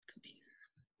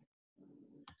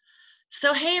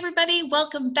So, hey everybody,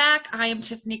 welcome back. I am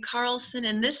Tiffany Carlson,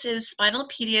 and this is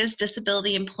Spinalpedia's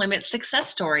Disability Employment Success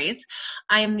Stories.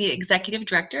 I am the Executive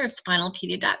Director of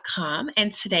Spinalpedia.com,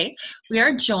 and today we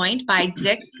are joined by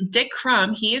Dick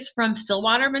Crum. He is from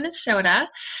Stillwater, Minnesota,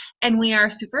 and we are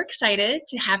super excited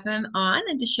to have him on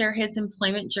and to share his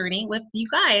employment journey with you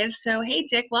guys. So, hey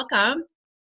Dick, welcome.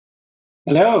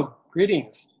 Hello,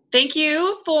 greetings. Thank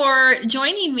you for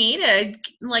joining me to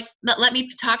let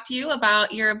me talk to you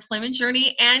about your employment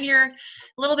journey and a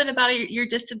little bit about your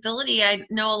disability. I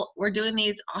know we're doing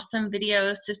these awesome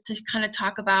videos just to kind of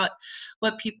talk about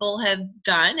what people have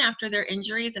done after their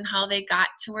injuries and how they got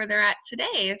to where they're at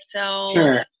today. So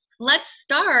Sure. let's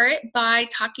start by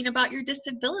talking about your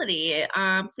disability.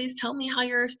 Please tell me how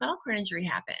your spinal cord injury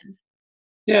happened.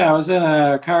 Yeah, I was in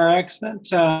a car accident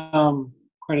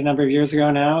quite a number of years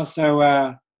ago now.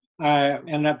 So I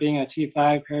ended up being a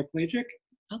T5 paraplegic.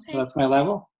 So Okay. that's my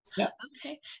level. Yeah.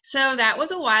 Okay. So that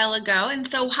was a while ago. And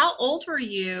so how old were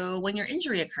you when your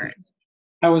injury occurred?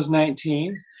 I was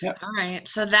 19. Yep. All right.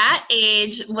 So that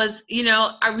age was,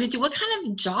 what kind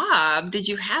of job did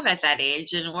you have at that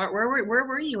age? And where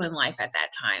were you in life at that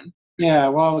time? Yeah.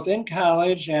 Well, I was in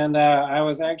college and I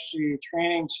was actually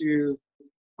training to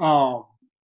um,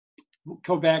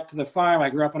 go back to the farm. I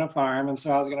grew up on a farm, and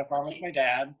so I was going to farm with Okay. my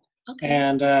dad. Okay.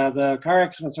 And the car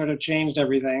accident sort of changed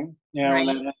everything, when that Right.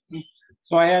 happened.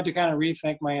 So I had to kind of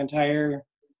rethink my entire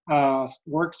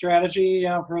work strategy,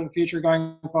 for the future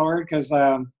going forward. Because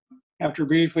after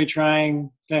briefly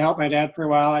trying to help my dad for a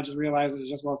while, I just realized it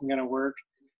just wasn't going to work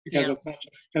because Yeah. it's such a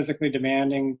physically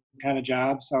demanding kind of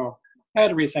job. So I had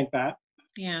to rethink that.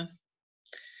 Yeah.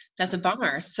 That's a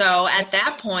bummer. So at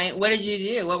that point, what did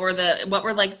you do? What were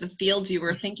like the fields you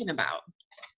were thinking about?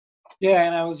 Yeah,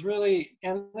 and I was really,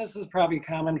 and this is probably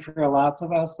common for lots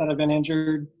of us that have been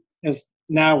injured, is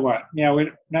now what?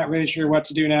 We're not really sure what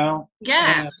to do now.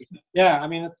 Yeah. And yeah, I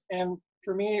mean, and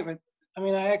for me,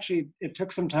 it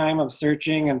took some time of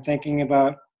searching and thinking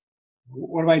about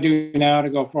what do I do now to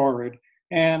go forward.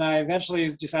 And I eventually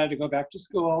decided to go back to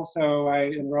school. So I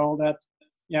enrolled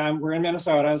we're in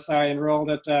Minnesota. So I enrolled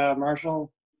at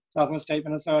Marshall, Southwest State,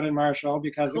 Minnesota in Marshall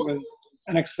because it Cool. was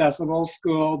an accessible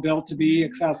school built to be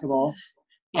accessible.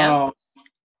 Yep. Um,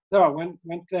 so I went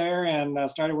there and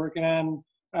started working on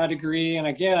a degree. And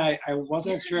again, I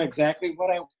wasn't sure exactly what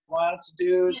I wanted to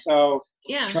do. So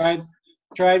Yeah. tried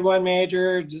tried one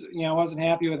major, wasn't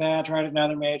happy with that. Tried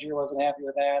another major, wasn't happy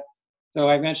with that. So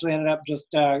I eventually ended up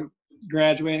just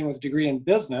graduating with a degree in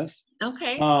business.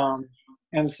 Okay. Um,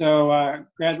 and so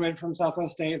graduated from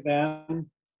Southwest State then,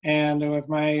 and with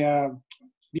my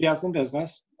BS in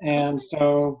business. And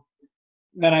so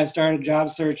then I started job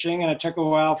searching, and it took a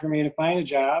while for me to find a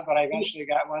job, but I eventually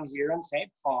got one here in St.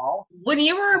 Paul. When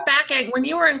you were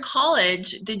in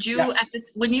college, Yes.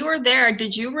 when you were there,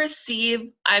 did you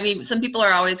receive, I mean, some people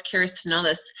are always curious to know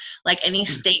this, like any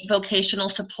state vocational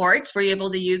supports? Were you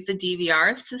able to use the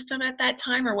DVR system at that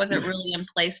time, or was it really in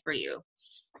place for you?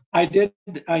 I did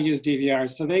use DVR,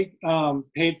 so they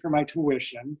paid for my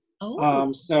tuition.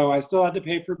 Oh, So I still had to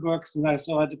pay for books, and I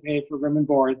still had to pay for room and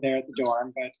board there at the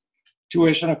dorm. But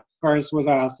tuition, of course, was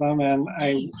awesome, and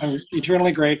I'm nice.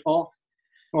 eternally grateful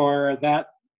for that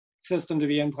system to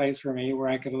be in place for me, where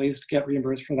I could at least get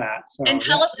reimbursed for that. And So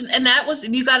tell yeah, us, and that was,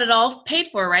 you got it all paid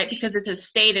for, right? Because it's a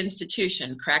state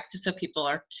institution, correct? Just so people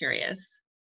are curious.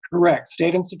 correct.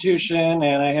 State institution,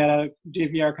 and I had a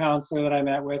DVR counselor that I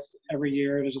met with every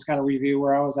year to just kind of review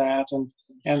where I was at,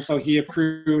 and so he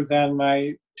approved then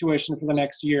my tuition for the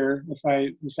next year if I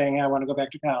was saying, hey, I want to go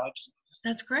back to college.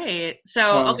 That's great. So,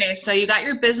 So okay, so you got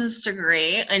your business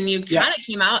degree and yes,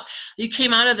 you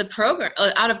came out of the program,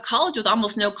 out of college with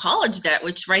almost no college debt,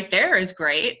 which right there is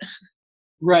great.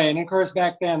 right. And of course,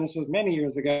 back then, this was many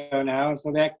years ago now.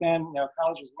 So back then,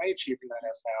 college was way cheaper than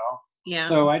it is now. Yeah.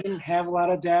 So I didn't have a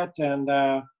lot of debt, and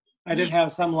I did Nice.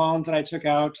 have some loans that I took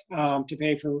out to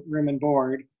pay for room and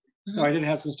board. So Mhm. I did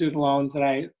have some student loans that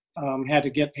I had to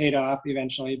get paid off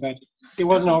eventually, but it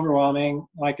wasn't Okay. overwhelming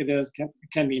like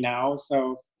can be now.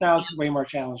 So now it's way more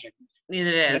challenging. It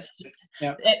Yeah. is.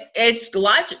 Yeah. It's a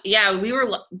lot. Yeah,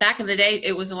 back in the day,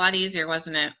 it was a lot easier,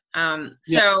 wasn't it? Yeah.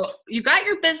 So you got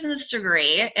your business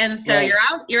degree, and so Right.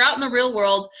 you're out in the real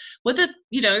world with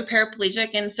you're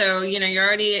paraplegic, and so, you're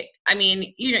already, I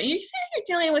mean, you say you're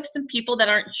dealing with some people that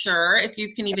aren't sure if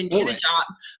you can even do the Absolutely. job.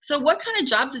 So what kind of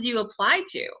jobs did you apply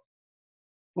to?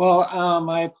 Well,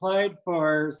 I applied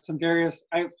for some various.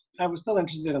 I was still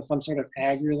interested in some sort of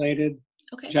ag-related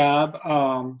Okay. job,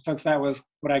 since that was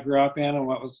what I grew up in and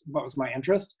what was my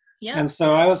interest. Yeah. And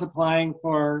so I was applying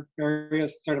for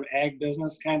various sort of ag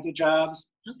business kinds of jobs,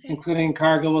 Okay. including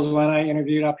Cargill was one I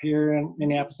interviewed up here in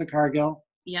Minneapolis at Cargill.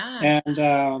 Yeah. And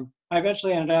I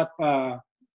eventually ended up,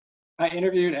 I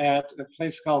interviewed at a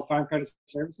place called Farm Credit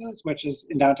Services, which is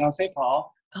in downtown St.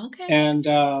 Paul. Okay. And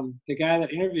the guy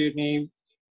that interviewed me,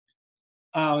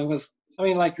 it was, I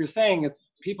mean, like you're saying, it's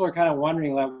people are kind of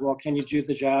wondering, like, well, can you do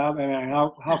the job? I mean,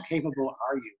 how capable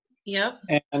are you? Yep.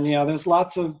 And there's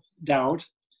lots of doubt.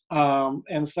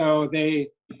 And so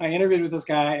I interviewed with this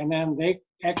guy, and then they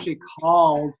actually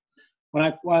called when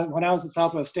I was at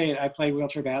Southwest State. I played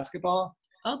wheelchair basketball,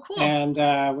 Oh, cool. and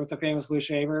with the famous Lou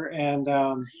Shaver, and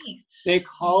Nice. they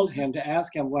called him to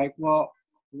ask him, like, well,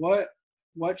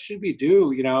 what should we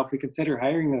do, if we consider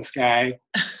hiring this guy?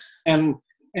 And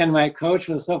my coach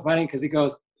was so funny because he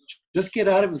goes, just get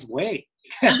out of his way.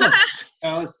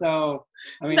 So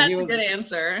I mean, That's a good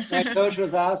answer. my coach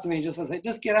was awesome. He just was like,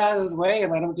 just get out of his way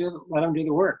and let him do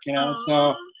the work,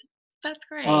 So that's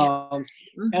great.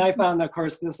 and I found, of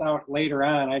course, this out later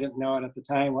on. I didn't know it at the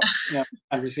time what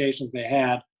conversations they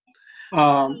had.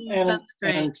 That's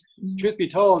great. And truth be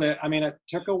told, it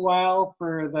took a while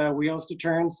for the wheels to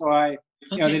turn. So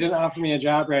they didn't offer me a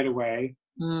job right away.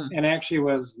 And actually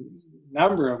was a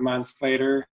number of months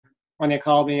later when they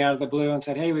called me out of the blue and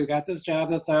said, hey, we've got this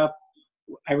job that's up.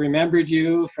 I remembered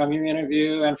you from your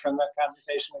interview and from the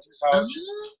conversation with your coach.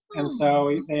 And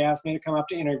so they asked me to come up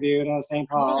to interview at St.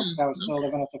 Paul because I was still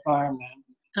living at the farm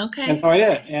then. Okay. And so I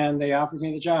did, and they offered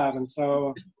me the job. And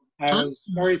so I was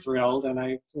very thrilled, and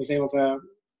I was able to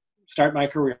start my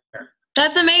career.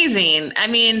 That's amazing. I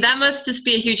mean, that must just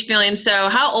be a huge feeling. So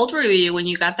how old were you when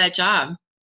you got that job?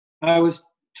 I was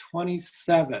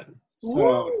 27.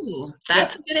 So Ooh,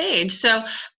 that's a good age. So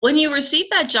when you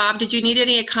received that job, did you need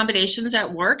any accommodations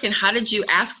at work, and how did you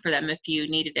ask for them if you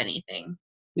needed anything?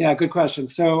 Yeah, good question.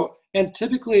 So, and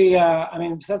typically,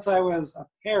 since I was a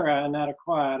para and not a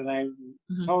quad, and I'm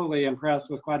totally impressed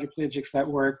with quadriplegics at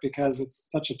work because it's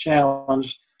such a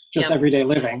challenge, just everyday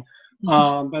living.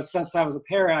 But since I was a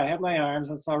para, I had my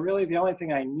arms, and so really the only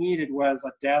thing I needed was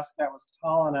a desk that was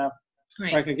tall enough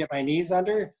where I could get my knees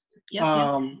under.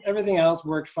 Everything else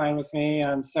worked fine with me,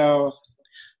 and so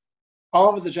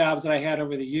all of the jobs that I had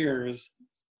over the years,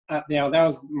 that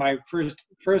was my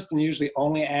first and usually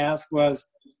only ask was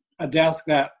a desk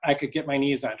that I could get my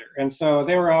knees under, and so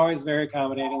they were always very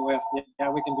accommodating with, yeah,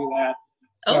 we can do that.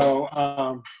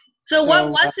 So what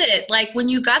was it like when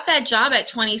you got that job at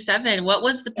 27? What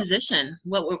was the position?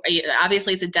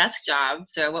 Obviously it's a desk job.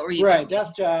 So what were you doing?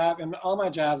 Desk job, and all my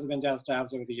jobs have been desk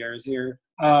jobs over the years here.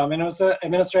 And it was an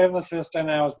administrative assistant.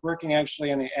 I was working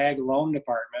actually in the ag loan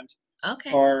department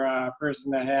for a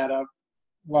person that had a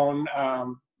loan.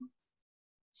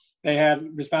 They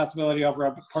had responsibility over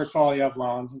a portfolio of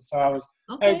loans, and so I was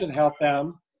able to help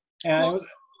them. And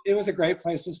it was a great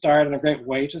place to start and a great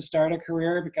way to start a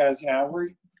career because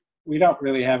we don't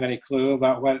really have any clue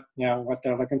about what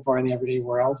they're looking for in the everyday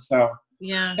world. So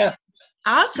yeah.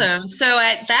 Awesome. So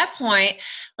at that point,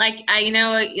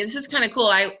 this is kind of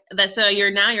cool. So you're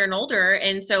an older,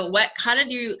 and so how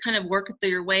did you kind of work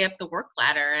your way up the work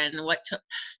ladder, and I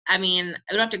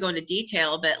don't have to go into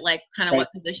detail, but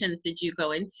what positions did you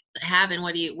go into have, and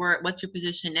what's your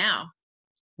position now?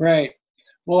 Right.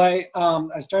 Well,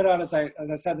 I started out as I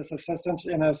said, this assistant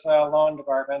in this loan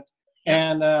department,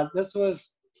 and this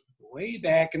was way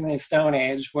back in the Stone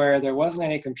Age where there wasn't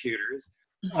any computers.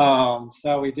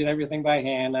 So we did everything by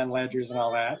hand on ledgers and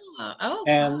all that.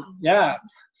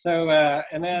 So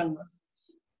and then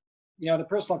the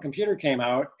personal computer came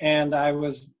out, and I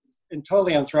was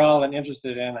totally enthralled and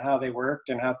interested in how they worked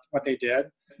and what they did.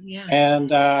 And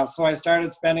so I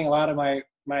started spending a lot of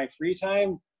my free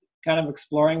time kind of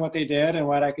exploring what they did and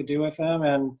what I could do with them,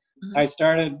 and I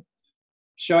started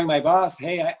showing my boss,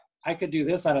 hey, I could do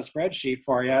this on a spreadsheet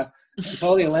for you and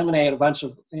totally eliminate a bunch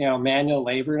of manual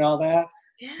labor and all that.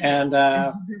 And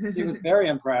he was very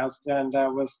impressed and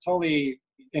was totally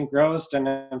engrossed and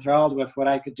enthralled with what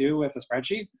I could do with a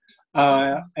spreadsheet.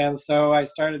 And so I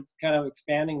started kind of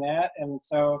expanding that. And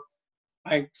so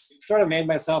I sort of made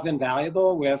myself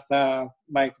invaluable with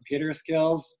my computer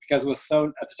skills because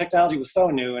the technology was so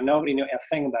new and nobody knew a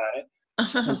thing about it.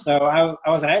 And so I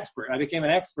was an expert. I became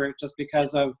an expert just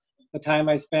because of the time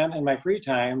I spent in my free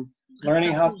time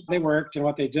learning how they worked and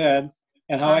what they did,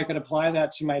 and how I could apply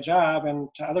that to my job and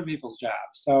to other people's jobs.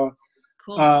 So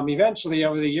eventually I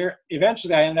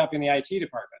ended up in the IT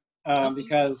department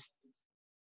because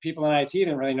people in IT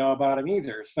didn't really know about them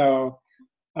either. So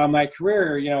my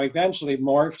career, eventually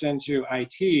morphed into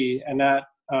IT and not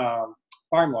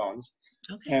farm loans.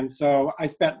 And so I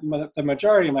spent the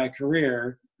majority of my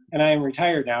career and I'm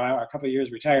retired now. I'm a couple of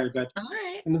years retired, but All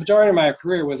right. and the majority of my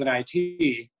career was in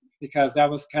IT because that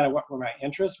was kind of where my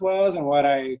interest was and what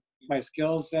my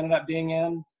skills ended up being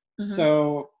in. Mm-hmm.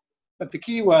 So, but the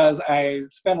key was I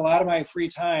spent a lot of my free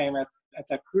time at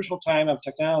that crucial time of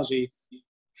technology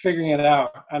figuring it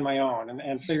out on my own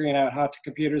and figuring out how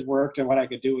computers worked and what I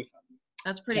could do with them.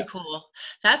 That's pretty Yeah. cool.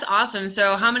 That's awesome.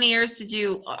 So how many years did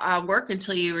you work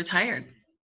until you retired?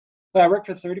 So I worked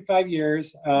for 35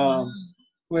 years, Wow.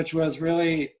 which was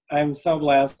really, I'm so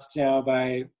blessed,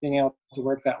 by being able to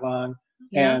work that long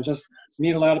Yeah. and just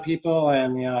meet a lot of people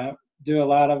and, do a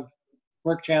lot of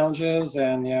work challenges.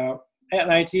 And,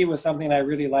 and IT was something I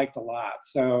really liked a lot.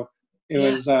 So it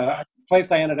Yeah. was a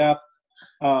place I ended up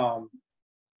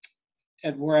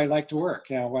at where I like to work,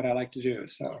 what I like to do.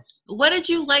 So What did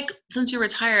you like since you're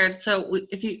retired? So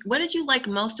what did you like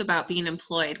most about being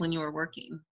employed when you were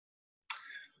working?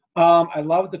 I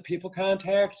loved the people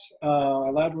contact. I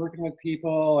loved working with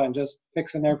people and just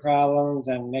fixing their problems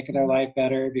and making their life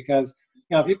better because,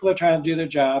 people are trying to do their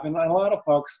job. And a lot of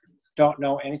folks don't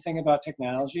know anything about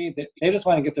technology. They just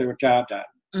want to get their job done.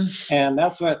 Mm. And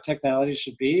that's what technology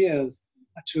should be, is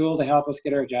a tool to help us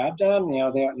get our job done. They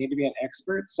don't need to be an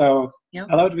expert. So Yep.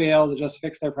 I love to be able to just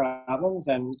fix their problems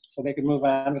and so they can move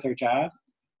on with their job.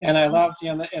 And I loved,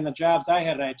 in the jobs I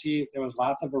had in IT, there was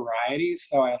lots of variety.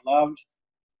 So I loved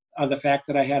the fact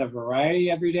that I had a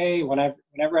variety every day.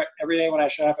 Every day when I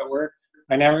showed up at work,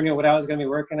 I never knew what I was going to be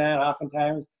working at.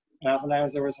 Oftentimes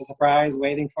there was a surprise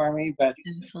waiting for me. But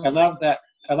Absolutely. I love that.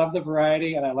 I love the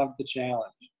variety and I love the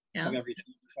challenge of every day.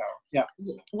 So yeah.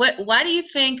 Why do you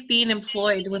think being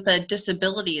employed with a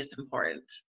disability is important?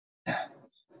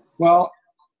 Well,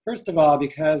 first of all,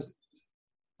 because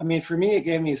for me, it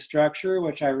gave me structure,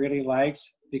 which I really liked,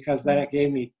 because then it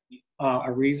gave me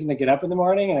a reason to get up in the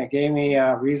morning, and it gave me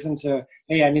a reason to,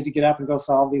 hey, I need to get up and go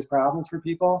solve these problems for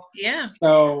people. Yeah.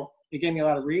 So it gave me a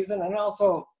lot of reason, and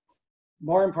also,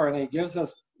 more importantly, it gives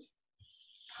us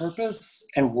purpose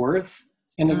and worth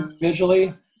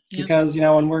individually. Yeah. Because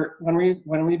when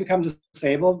we become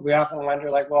disabled, we often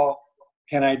wonder, like, well,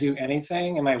 can I do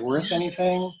anything? Am I worth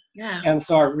anything? Yeah. And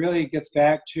so it really gets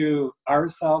back to our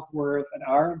self-worth and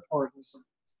our importance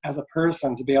as a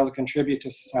person to be able to contribute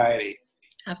to society.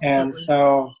 Absolutely. And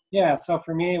so, so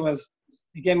for me,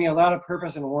 it gave me a lot of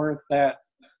purpose and worth that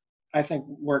I think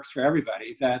works for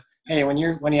everybody. That, hey, when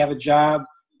you have a job,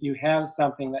 you have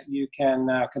something that you can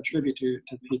contribute to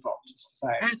people, to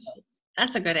society.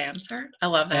 That's a good answer. I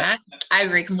love that. Yeah. I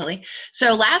agree completely.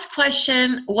 So last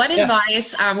question, what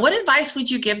advice would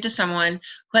you give to someone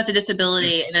who has a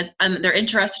disability and they're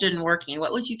interested in working?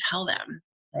 What would you tell them?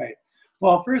 Right.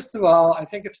 Well, first of all, I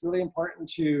think it's really important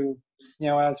to,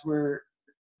 as we're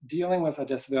dealing with a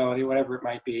disability, whatever it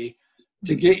might be,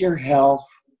 to get your health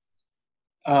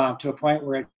to a point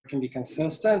where it can be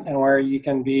consistent and where you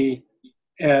can be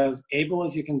as able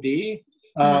as you can be,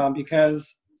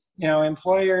 because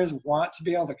employers want to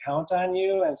be able to count on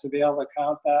you and to be able to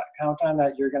count on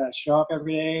that you're going to show up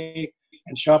every day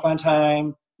and show up on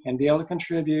time and be able to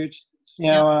contribute.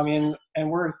 And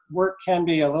work can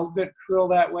be a little bit cruel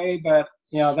that way, but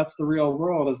that's the real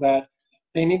world, is that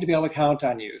they need to be able to count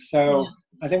on you. So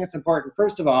I think it's important,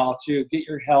 first of all, to get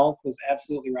your health as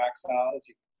absolutely rock solid as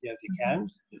you can,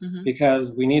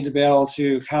 because we need to be able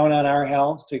to count on our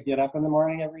health to get up in the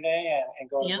morning every day and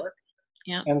go to work.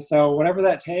 Yeah. And so whatever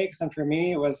that takes, and for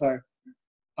me, it was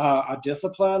a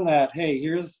discipline that, hey,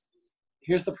 here's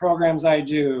the programs I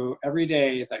do every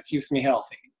day that keeps me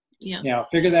healthy. Yeah.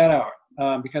 Figure that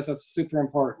out, because it's super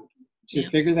important to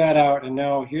figure that out and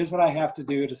know, here's what I have to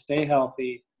do to stay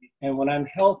healthy. And when I'm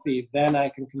healthy, then I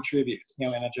can contribute,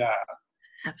 in a job.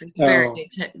 That's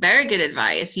very good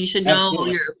advice. You should know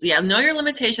know your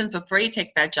limitations before you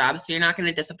take that job, so you're not going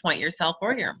to disappoint yourself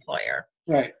or your employer.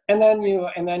 Right. And then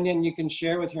you can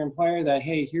share with your employer that,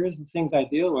 hey, here's the things I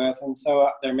deal with. And so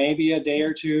there may be a day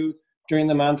or two during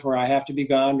the month where I have to be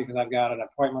gone because I've got an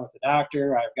appointment with the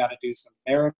doctor, I've got to do some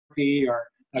therapy, or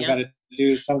I've got to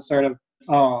do some sort of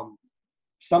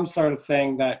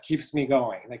thing that keeps me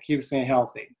going, that keeps me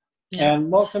healthy. Yeah. And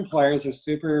most employers are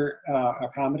super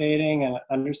accommodating and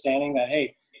understanding that,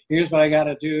 hey, here's what I got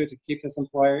to do to keep this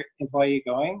employee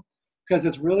going, because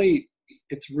it's really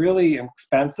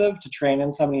expensive to train in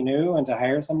somebody new and to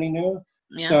hire somebody new.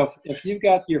 Yeah. So if you've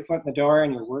got your foot in the door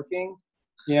and you're working,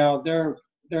 they're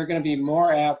going to be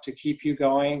more apt to keep you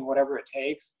going, whatever it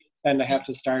takes, than to have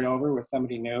to start over with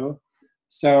somebody new.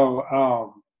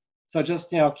 So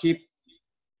just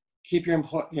keep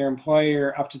your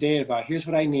employer up to date about, here's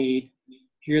what I need,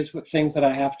 here's what things that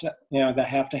I have to that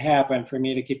have to happen for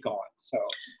me to keep going. So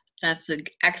That's an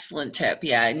excellent tip.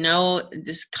 Yeah, no,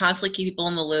 just constantly keep people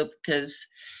in the loop because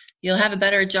you'll have a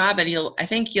better job and I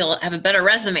think you'll have a better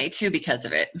resume too because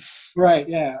of it. Right.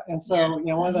 Yeah. And Yeah. so,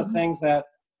 one of the things that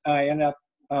I ended up,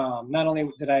 not only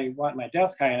did I want my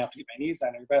desk high enough to get my knees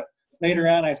under, but later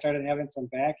on I started having some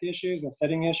back issues and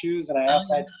sitting issues. And I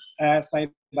asked my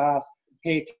boss,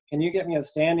 hey, can you get me a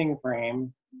standing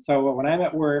frame? So when I'm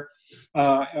at work,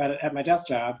 at my desk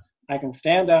job, I can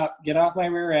stand up, get off my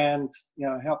rear end,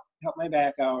 help my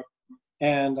back out.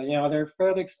 And, they're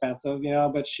fairly expensive,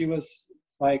 but she was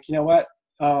like, you know what?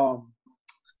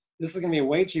 This is going to be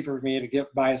way cheaper for me to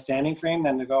buy a standing frame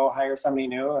than to go hire somebody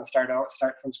new and start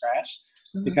from scratch,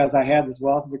 because I had this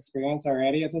wealth of experience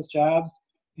already at this job.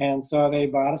 And so they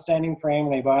bought a standing frame.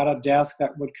 They bought a desk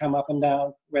that would come up and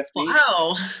down with me.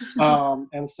 Wow.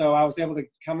 And so I was able to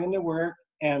come into work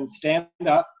and stand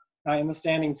up in the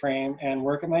standing frame and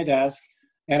work at my desk.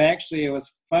 And actually, it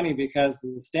was funny because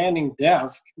the standing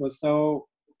desk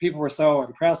people were so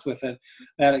impressed with it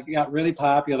that it got really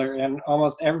popular, and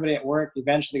almost everybody at work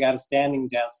eventually got a standing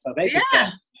desk so they could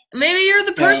stand. Maybe you're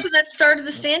the person that started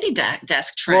the standing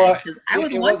desk trend. Well,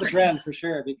 it was a trend for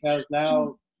sure, because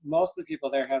now most of the people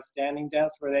there have standing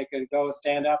desks where they could go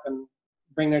stand up and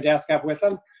bring their desk up with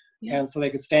them. Yeah. And so they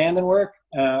could stand and work.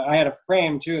 I had a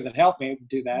frame too that helped me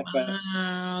do that, but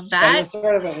it was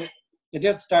sort of it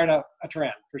did start a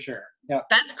trend for sure. Yeah.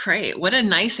 That's great. What a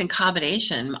nice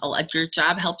accommodation. Like your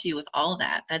job helped you with all of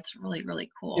that. That's really, really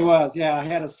cool. It was, yeah. I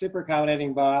had a super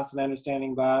accommodating boss, an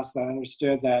understanding boss that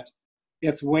understood that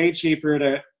it's way cheaper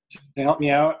to help me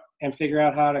out and figure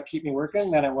out how to keep me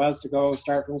working than it was to go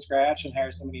start from scratch and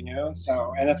hire somebody new.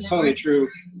 So, and that's totally true,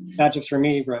 not just for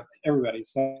me, but everybody.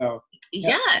 So,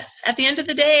 yeah. Yes. At the end of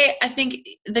the day, I think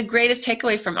the greatest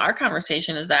takeaway from our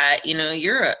conversation is that,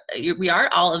 we are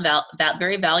all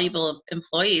very valuable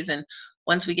employees. And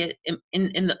once we get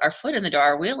our foot in the door,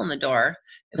 our wheel in the door,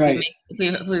 if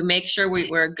we make sure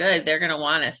we're good, they're going to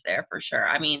want us there for sure.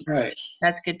 I mean,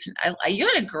 that's good. You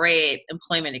had a great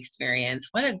employment experience.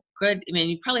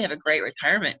 You probably have a great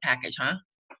retirement package, huh?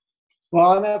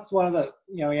 Well, and that's one of the,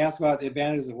 you asked about the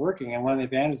advantages of working. And one of the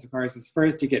advantages, of course, is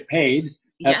first you get paid.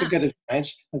 That's a good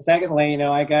advantage. And secondly,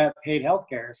 I got paid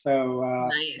healthcare. So,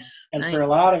 and for a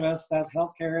lot of us, that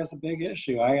healthcare is a big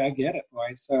issue. I get it, boy.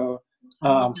 So,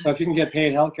 so if you can get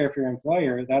paid healthcare for your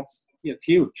employer, it's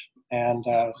huge. And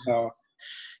so.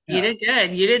 Yeah. You did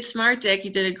good. You did smart, Dick.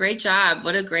 You did a great job.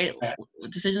 What a great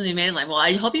decisions you made in life. Well,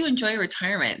 I hope you enjoy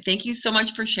retirement. Thank you so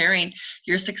much for sharing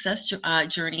your success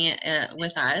journey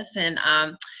with us. And,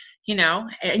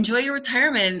 enjoy your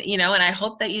retirement, and I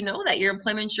hope that that your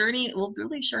employment journey will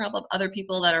really sure help other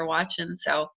people that are watching.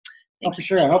 So for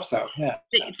sure. I hope so. Yeah.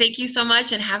 Thank you so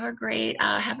much, and have a great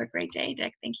day,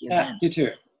 Dick. Thank you again. You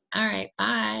too. All right.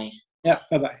 Bye. Yeah.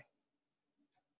 Bye-bye.